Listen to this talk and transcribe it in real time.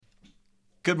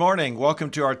Good morning. Welcome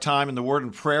to our time in the Word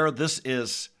and Prayer. This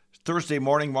is Thursday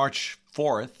morning, March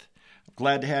 4th. I'm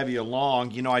glad to have you along.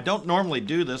 You know, I don't normally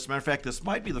do this. Matter of fact, this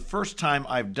might be the first time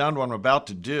I've done what I'm about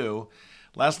to do.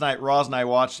 Last night, Roz and I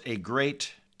watched a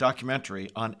great documentary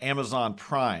on Amazon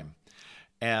Prime,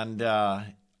 and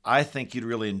I think you'd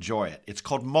really enjoy it. It's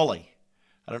called Mully.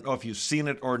 I don't know if you've seen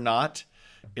it or not.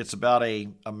 It's about a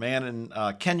man in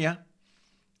Kenya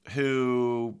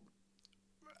who,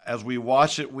 as we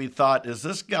watched it, we thought, is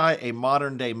this guy a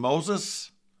modern-day Moses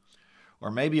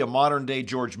or maybe a modern-day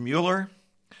George Mueller?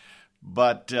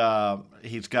 But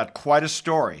he's got quite a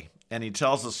story, and he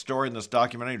tells the story in this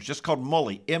documentary. It's just called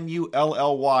Mully,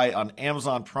 M-U-L-L-Y, on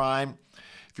Amazon Prime.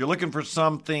 If you're looking for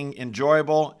something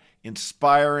enjoyable,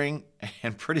 inspiring,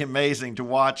 and pretty amazing to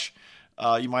watch,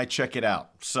 you might check it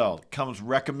out. So, it comes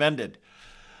recommended.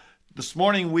 This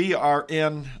morning we are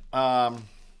in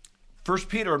 1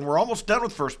 Peter, and we're almost done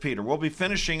with 1 Peter. We'll be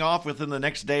finishing off within the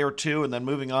next day or two and then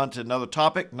moving on to another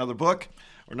topic, another book,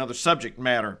 or another subject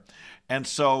matter. And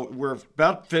so we're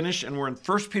about to finish, and we're in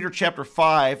 1 Peter chapter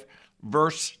 5,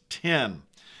 verse 10,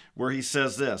 where he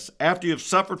says this: "After you have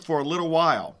suffered for a little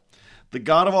while, the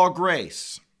God of all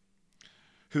grace,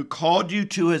 who called you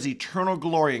to his eternal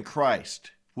glory in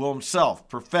Christ, will himself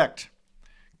perfect,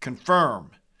 confirm,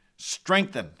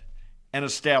 strengthen, and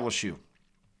establish you."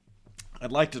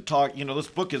 I'd like to talk, this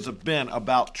book has been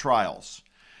about trials.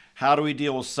 How do we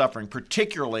deal with suffering,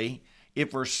 particularly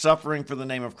if we're suffering for the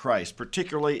name of Christ,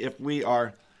 particularly if we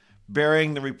are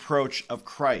bearing the reproach of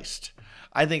Christ?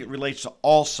 I think it relates to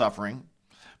all suffering,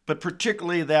 but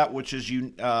particularly that which is,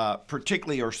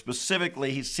 particularly or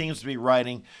specifically, he seems to be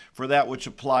writing for that which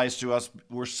applies to us.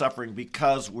 We're suffering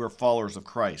because we're followers of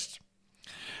Christ.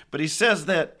 But he says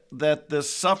that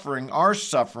this suffering, our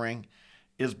suffering,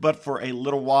 is but for a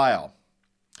little while.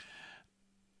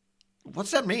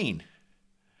 What's that mean?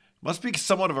 Must be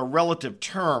somewhat of a relative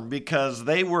term, because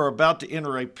they were about to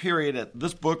enter a period,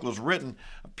 this book was written,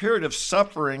 a period of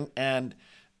suffering and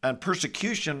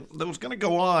persecution that was going to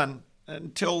go on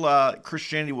until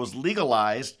Christianity was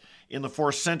legalized in the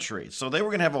 4th century. So they were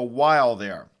going to have a while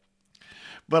there.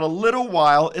 But a little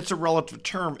while, it's a relative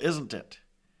term, isn't it?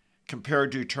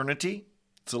 Compared to eternity,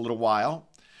 it's a little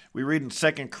while. We read in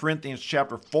 2 Corinthians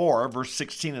chapter 4, verse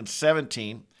 16 and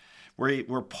 17,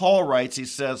 where Paul writes, he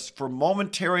says, "For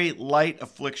momentary light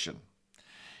affliction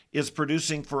is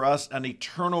producing for us an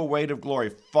eternal weight of glory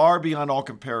far beyond all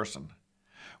comparison,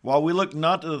 while we look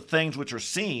not to the things which are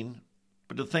seen,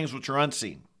 but to the things which are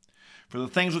unseen. For the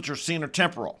things which are seen are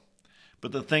temporal,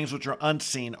 but the things which are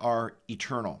unseen are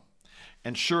eternal."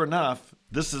 And sure enough,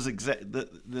 this is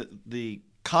the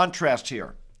contrast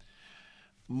here.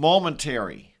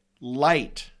 Momentary,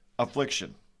 light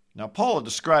affliction. Now, Paul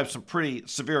describes some pretty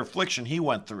severe affliction he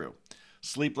went through.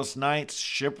 Sleepless nights,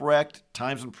 shipwrecked,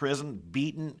 times in prison,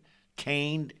 beaten,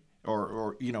 caned,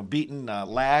 beaten,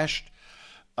 lashed,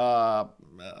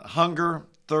 hunger,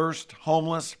 thirst,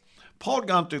 homeless. Paul had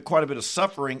gone through quite a bit of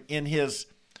suffering in his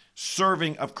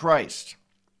serving of Christ.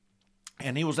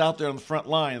 And he was out there on the front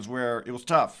lines where it was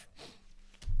tough.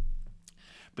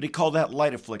 But he called that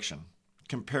light affliction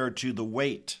compared to the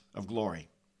weight of glory.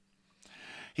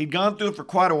 He'd gone through it for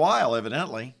quite a while,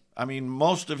 evidently. I mean,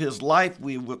 most of his life,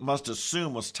 we must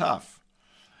assume, was tough.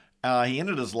 He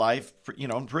ended his life,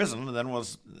 in prison, and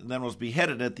then was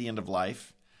beheaded at the end of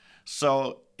life.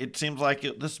 So it seems like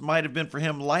this might have been for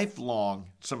him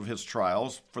lifelong, some of his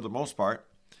trials, for the most part.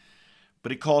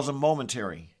 But he calls them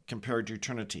momentary compared to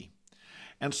eternity.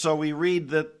 And so we read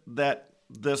that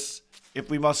this, if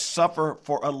we must suffer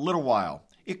for a little while,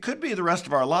 it could be the rest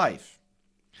of our life.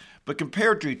 But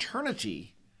compared to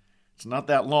eternity, it's not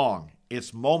that long.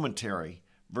 It's momentary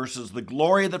versus the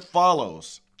glory that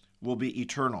follows will be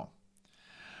eternal.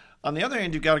 On the other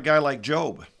hand, you've got a guy like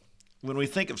Job. When we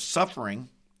think of suffering,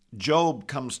 Job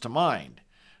comes to mind.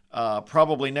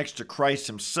 Probably next to Christ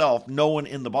himself, no one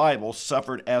in the Bible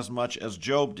suffered as much as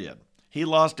Job did. He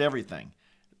lost everything.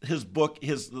 His book,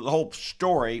 the whole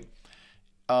story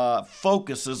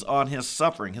focuses on his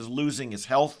suffering, his losing his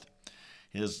health,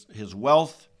 his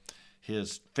wealth,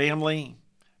 his family,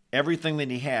 everything that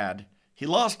he had. He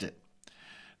lost it.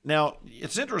 Now,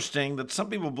 it's interesting that some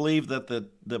people believe that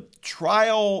the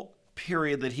trial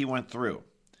period that he went through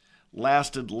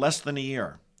lasted less than a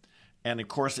year. And of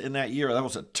course, in that year, that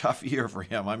was a tough year for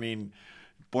him. I mean,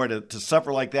 boy, to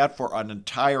suffer like that for an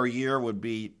entire year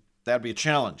that'd be a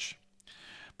challenge.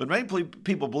 But many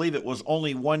people believe it was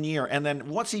only 1 year. And then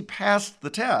once he passed the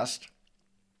test,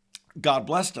 God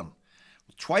blessed him.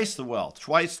 Twice the wealth,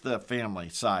 twice the family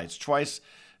size, twice,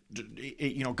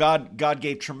 God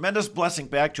gave tremendous blessing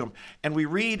back to him. And we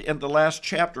read in the last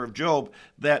chapter of Job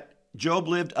that Job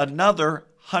lived another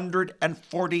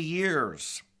 140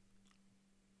 years.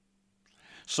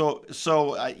 So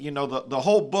the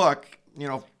whole book,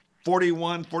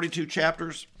 41, 42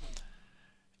 chapters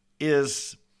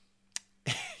is,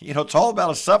 it's all about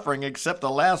his suffering except the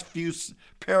last few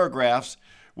paragraphs,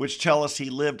 which tell us he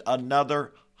lived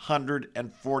another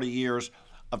 140 years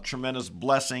of tremendous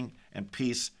blessing and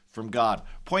peace from God.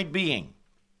 Point being,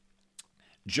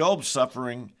 Job's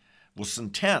suffering was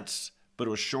intense, but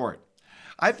it was short.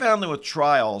 I found that with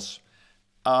trials,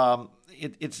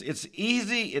 it's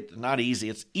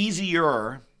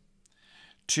easier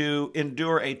to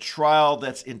endure a trial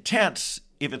that's intense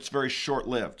if it's very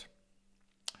short-lived,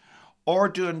 or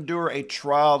to endure a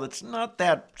trial that's not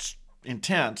that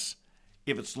intense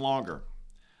if it's longer.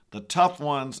 The tough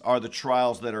ones are the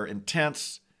trials that are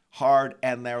intense, hard,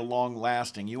 and they're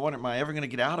long-lasting. You wonder, am I ever going to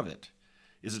get out of it?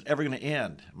 Is it ever going to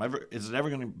end? Is it ever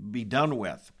going to be done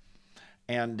with?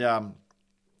 And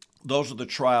those are the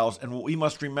trials. And we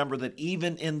must remember that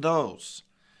even in those,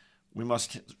 we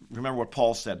must remember what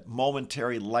Paul said,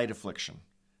 momentary light affliction,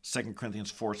 2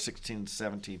 Corinthians 4:16 and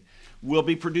 17, will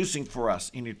be producing for us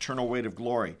an eternal weight of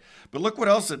glory. But look what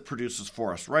else it produces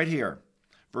for us right here.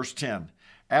 Verse 10,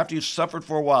 after you've suffered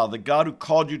for a while, the God who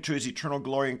called you to his eternal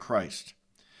glory in Christ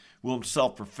will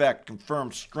himself perfect,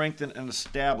 confirm, strengthen, and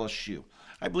establish you.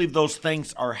 I believe those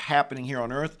things are happening here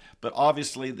on earth, but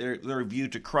obviously they're a view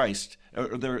to Christ,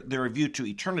 or they're a view to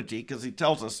eternity, because he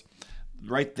tells us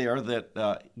right there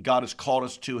that God has called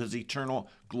us to his eternal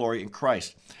glory in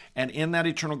Christ. And in that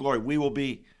eternal glory, we will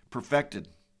be perfected,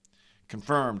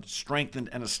 confirmed, strengthened,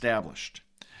 and established.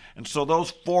 And so those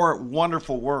four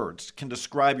wonderful words can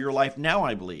describe your life now,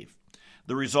 I believe.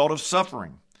 The result of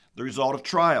suffering, the result of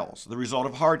trials, the result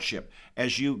of hardship,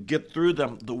 as you get through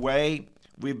them the way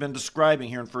we've been describing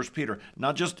here in 1 Peter,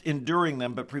 not just enduring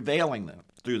them, but prevailing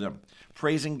through them,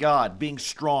 praising God, being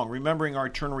strong, remembering our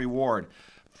eternal reward,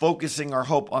 focusing our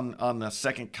hope on the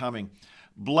second coming,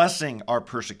 blessing our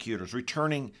persecutors,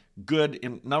 returning good,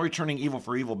 not returning evil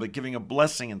for evil, but giving a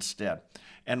blessing instead.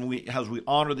 And as we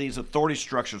honor these authority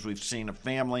structures we've seen of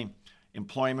family,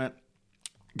 employment,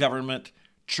 government,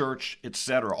 church,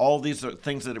 etc., all these are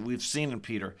things that we've seen in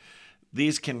Peter.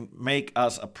 These can make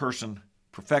us a person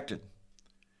perfected,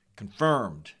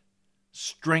 confirmed,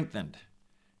 strengthened,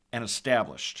 and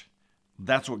established.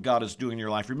 That's what God is doing in your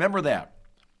life. Remember that.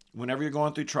 Whenever you're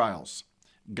going through trials,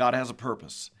 God has a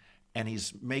purpose, and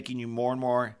he's making you more and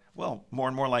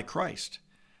more like Christ.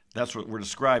 That's what we're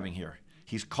describing here.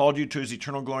 He's called you to his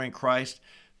eternal glory in Christ.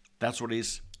 That's what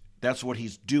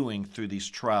he's doing through these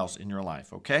trials in your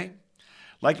life, okay?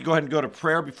 I'd like to go ahead and go to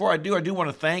prayer. Before I do want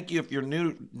to thank you. If you're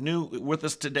new with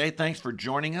us today, thanks for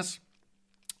joining us.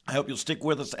 I hope you'll stick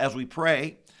with us as we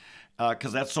pray,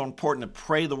 because that's so important to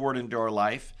pray the word into our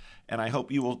life. And I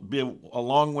hope you will be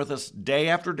along with us day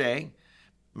after day.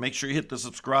 Make sure you hit the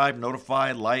subscribe,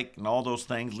 notify, like, and all those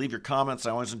things. Leave your comments.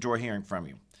 I always enjoy hearing from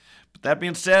you. But that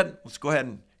being said, let's go ahead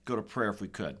and go to prayer if we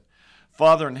could.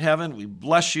 Father in heaven, we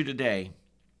bless you today.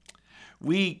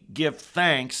 We give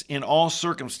thanks in all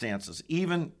circumstances,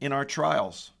 even in our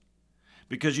trials,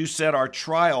 because you said our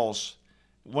trials,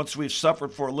 once we've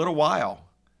suffered for a little while,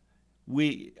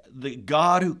 the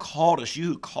God who called us, you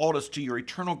who called us to your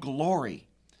eternal glory,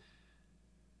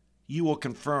 you will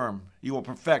confirm, you will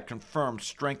perfect, confirm,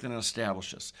 strengthen, and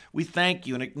establish us. We thank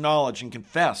you and acknowledge and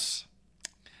confess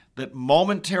that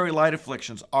momentary light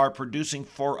afflictions are producing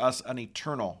for us an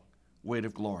eternal weight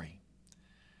of glory.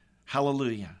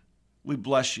 Hallelujah. We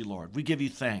bless you, Lord. We give you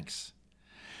thanks.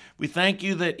 We thank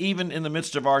you that even in the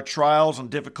midst of our trials and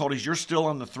difficulties, you're still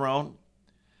on the throne.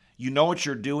 You know what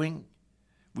you're doing.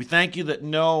 We thank you that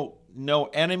no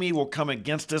enemy will come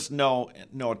against us, no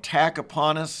attack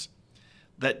upon us,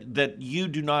 that you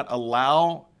do not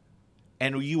allow,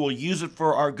 and you will use it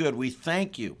for our good. We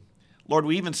thank you. Lord,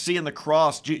 we even see in the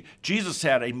cross, Jesus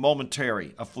had a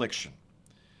momentary affliction,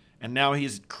 and now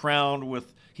he's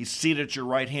seated at your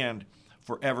right hand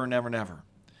forever and ever and ever.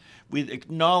 We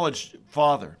acknowledge,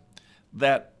 Father,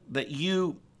 that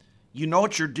you know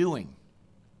what you're doing.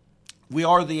 We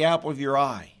are the apple of your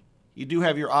eye. You do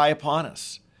have your eye upon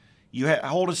us. You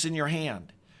hold us in your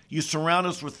hand. You surround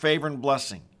us with favor and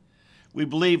blessing. We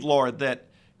believe, Lord, that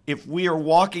if we are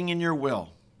walking in your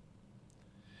will,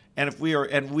 and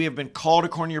we have been called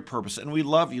according to your purpose, and we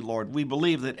love you, Lord, we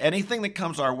believe that anything that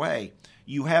comes our way,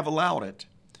 you have allowed it,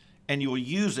 and you will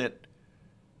use it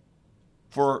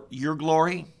for your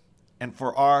glory and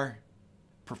for our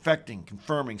perfecting,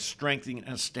 confirming, strengthening,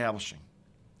 and establishing.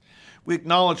 We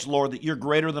acknowledge, Lord, that you're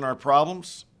greater than our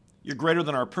problems. You're greater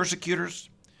than our persecutors.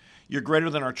 You're greater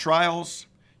than our trials.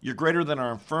 You're greater than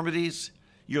our infirmities.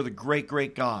 You're the great,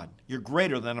 great God. You're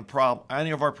greater than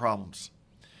any of our problems.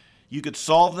 You could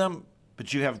solve them,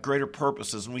 but you have greater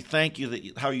purposes, and we thank you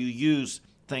that how you use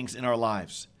things in our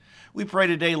lives. We pray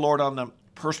today, Lord, on the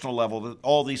personal level that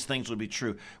all these things would be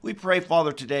true. We pray,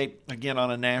 Father, today, again,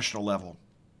 on a national level.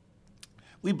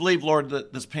 We believe, Lord,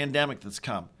 that this pandemic that's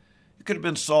come, it could have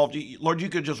been solved. Lord, you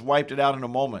could have just wiped it out in a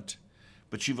moment,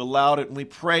 but you've allowed it, and we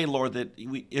pray, Lord, that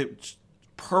its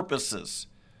purposes,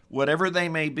 whatever they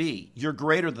may be, you're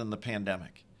greater than the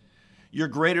pandemic. You're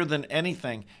greater than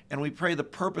anything, and we pray the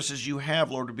purposes you have,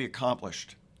 Lord, to be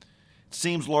accomplished. It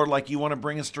seems, Lord, like you want to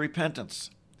bring us to repentance.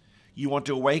 You want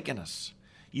to awaken us.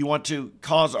 You want to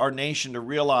cause our nation to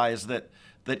realize that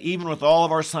even with all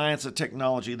of our science and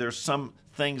technology, there's some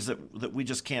things that we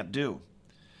just can't do.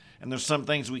 And there's some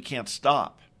things we can't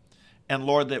stop. And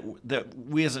Lord, that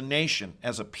we as a nation,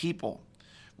 as a people,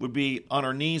 would be on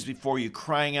our knees before you,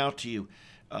 crying out to you,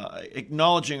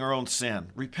 acknowledging our own sin,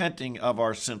 repenting of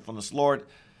our sinfulness. Lord,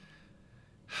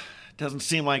 it doesn't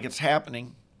seem like it's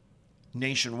happening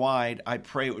nationwide. I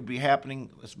pray it would be happening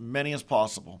as many as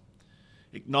possible.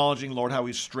 Acknowledging, Lord, how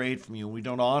we've strayed from you and we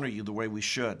don't honor you the way we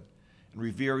should, and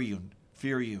revere you and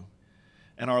fear you.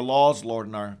 And our laws, Lord,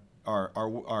 and our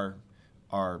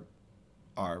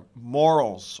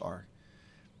morals, our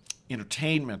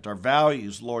entertainment, our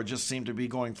values, Lord, just seem to be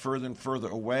going further and further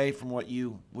away from what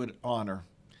you would honor.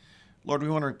 Lord, we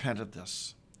want to repent of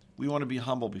this. We want to be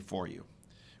humble before you.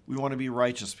 We want to be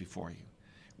righteous before you.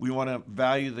 We want to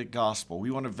value the gospel. We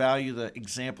want to value the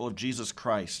example of Jesus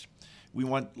Christ. We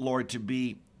want, Lord, to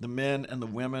be the men and the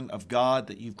women of God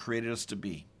that you've created us to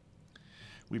be.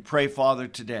 We pray, Father,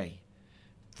 today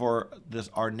for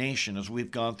our nation as we've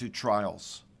gone through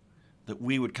trials, that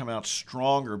we would come out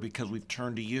stronger because we've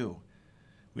turned to you.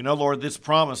 We know, Lord, this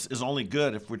promise is only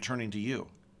good if we're turning to you.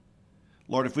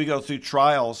 Lord, if we go through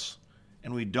trials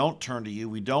and we don't turn to you,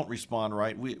 we don't respond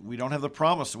right, we don't have the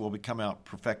promise that we'll come out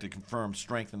perfected, confirmed,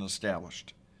 strengthened, and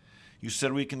established. You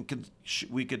said we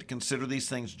could consider these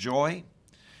things joy.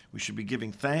 We should be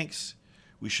giving thanks.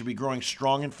 We should be growing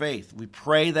strong in faith. We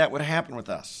pray that would happen with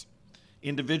us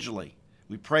individually.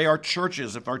 We pray our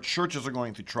churches, if our churches are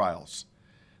going through trials,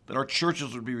 that our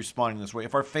churches would be responding this way.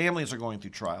 If our families are going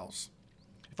through trials,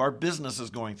 if our business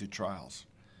is going through trials,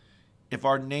 if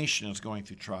our nation is going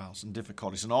through trials and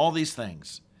difficulties and all these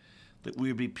things, that we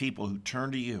would be people who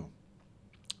turn to you.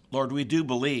 Lord, we do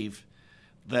believe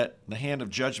that the hand of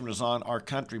judgment is on our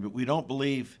country, but we don't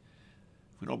believe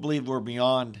we're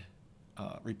beyond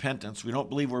repentance. We don't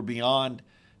believe we're beyond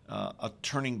a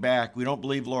turning back. We don't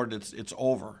believe, Lord, it's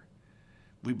over.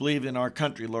 We believe in our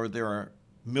country, Lord, there are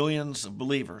millions of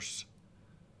believers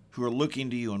who are looking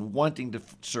to you and wanting to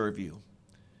serve you.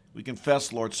 We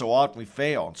confess, Lord, so often we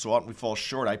fail and so often we fall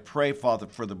short. I pray, Father,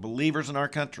 for the believers in our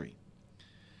country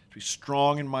to be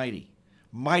strong and mighty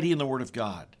in the Word of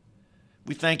God.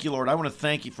 We thank you, Lord. I want to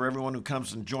thank you for everyone who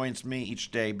comes and joins me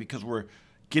each day because we're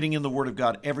getting in the Word of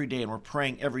God every day and we're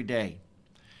praying every day.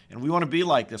 And we want to be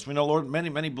like this. We know, Lord,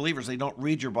 many believers, they don't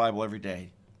read your Bible every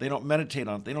day. They don't meditate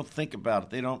on it. They don't think about it.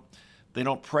 They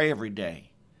don't pray every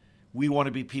day. We want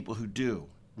to be people who do.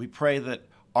 We pray that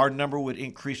our number would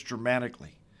increase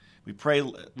dramatically.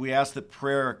 We ask that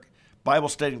Bible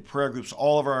studying prayer groups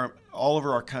all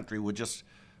over our country would just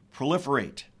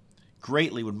proliferate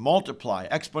greatly, would multiply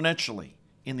exponentially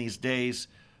in these days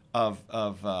of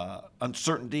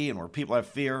uncertainty and where people have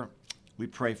fear. We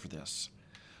pray for this.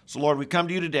 So, Lord, we come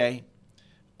to you today,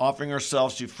 offering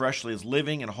ourselves to you freshly as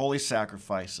living and holy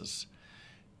sacrifices,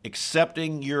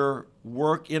 accepting your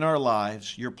work in our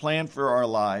lives, your plan for our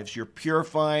lives, your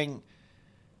purifying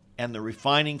and the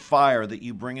refining fire that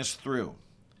you bring us through.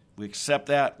 We accept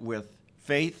that with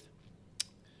faith.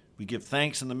 We give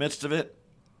thanks in the midst of it.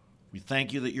 We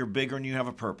thank you that you're bigger and you have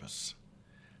a purpose.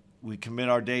 We commit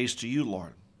our days to you,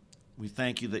 Lord. We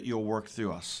thank you that you'll work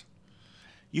through us.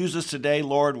 Use us today,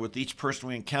 Lord, with each person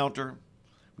we encounter.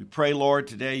 We pray, Lord,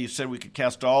 today you said we could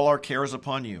cast all our cares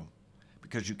upon you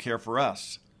because you care for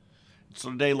us. So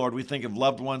today, Lord, we think of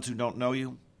loved ones who don't know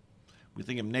you. We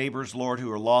think of neighbors, Lord,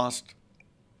 who are lost.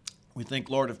 We think,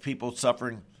 Lord, of people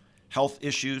suffering health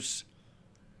issues.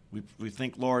 We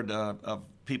think, Lord, of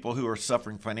people who are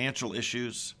suffering financial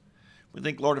issues. We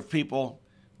think, Lord, of people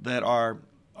that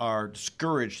are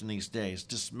discouraged in these days,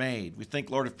 dismayed. We think,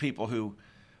 Lord, of people who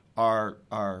are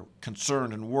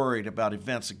concerned and worried about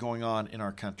events that are going on in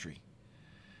our country.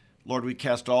 Lord, we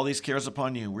cast all these cares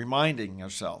upon you, reminding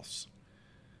ourselves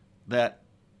that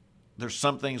there's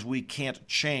some things we can't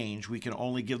change. We can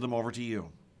only give them over to you.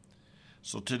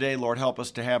 So today, Lord, help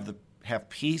us to have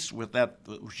peace with that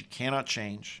which you cannot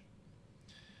change.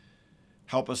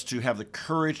 Help us to have the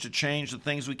courage to change the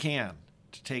things we can.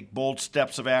 to take bold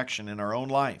steps of action in our own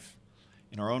life,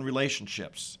 in our own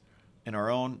relationships, in our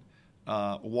own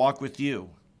walk with you.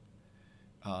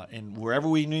 And wherever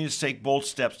we need to take bold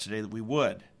steps today, that we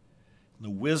would. The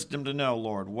wisdom to know,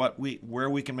 Lord, where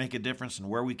we can make a difference and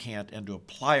where we can't, and to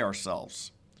apply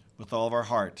ourselves with all of our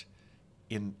heart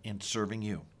in serving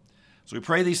you. So we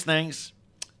pray these things,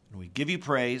 and we give you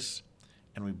praise,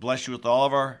 and we bless you with all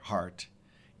of our heart.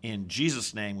 In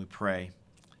Jesus' name we pray.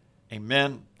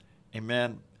 Amen,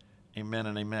 amen, amen,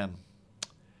 and amen.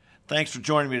 Thanks for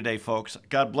joining me today, folks.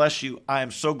 God bless you. I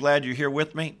am so glad you're here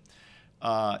with me.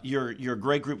 You're a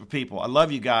great group of people. I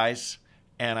love you guys,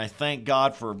 and I thank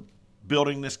God for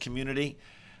building this community.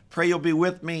 Pray you'll be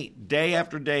with me day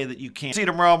after day that you can. See you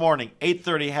tomorrow morning,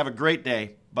 8:30. Have a great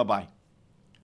day. Bye-bye.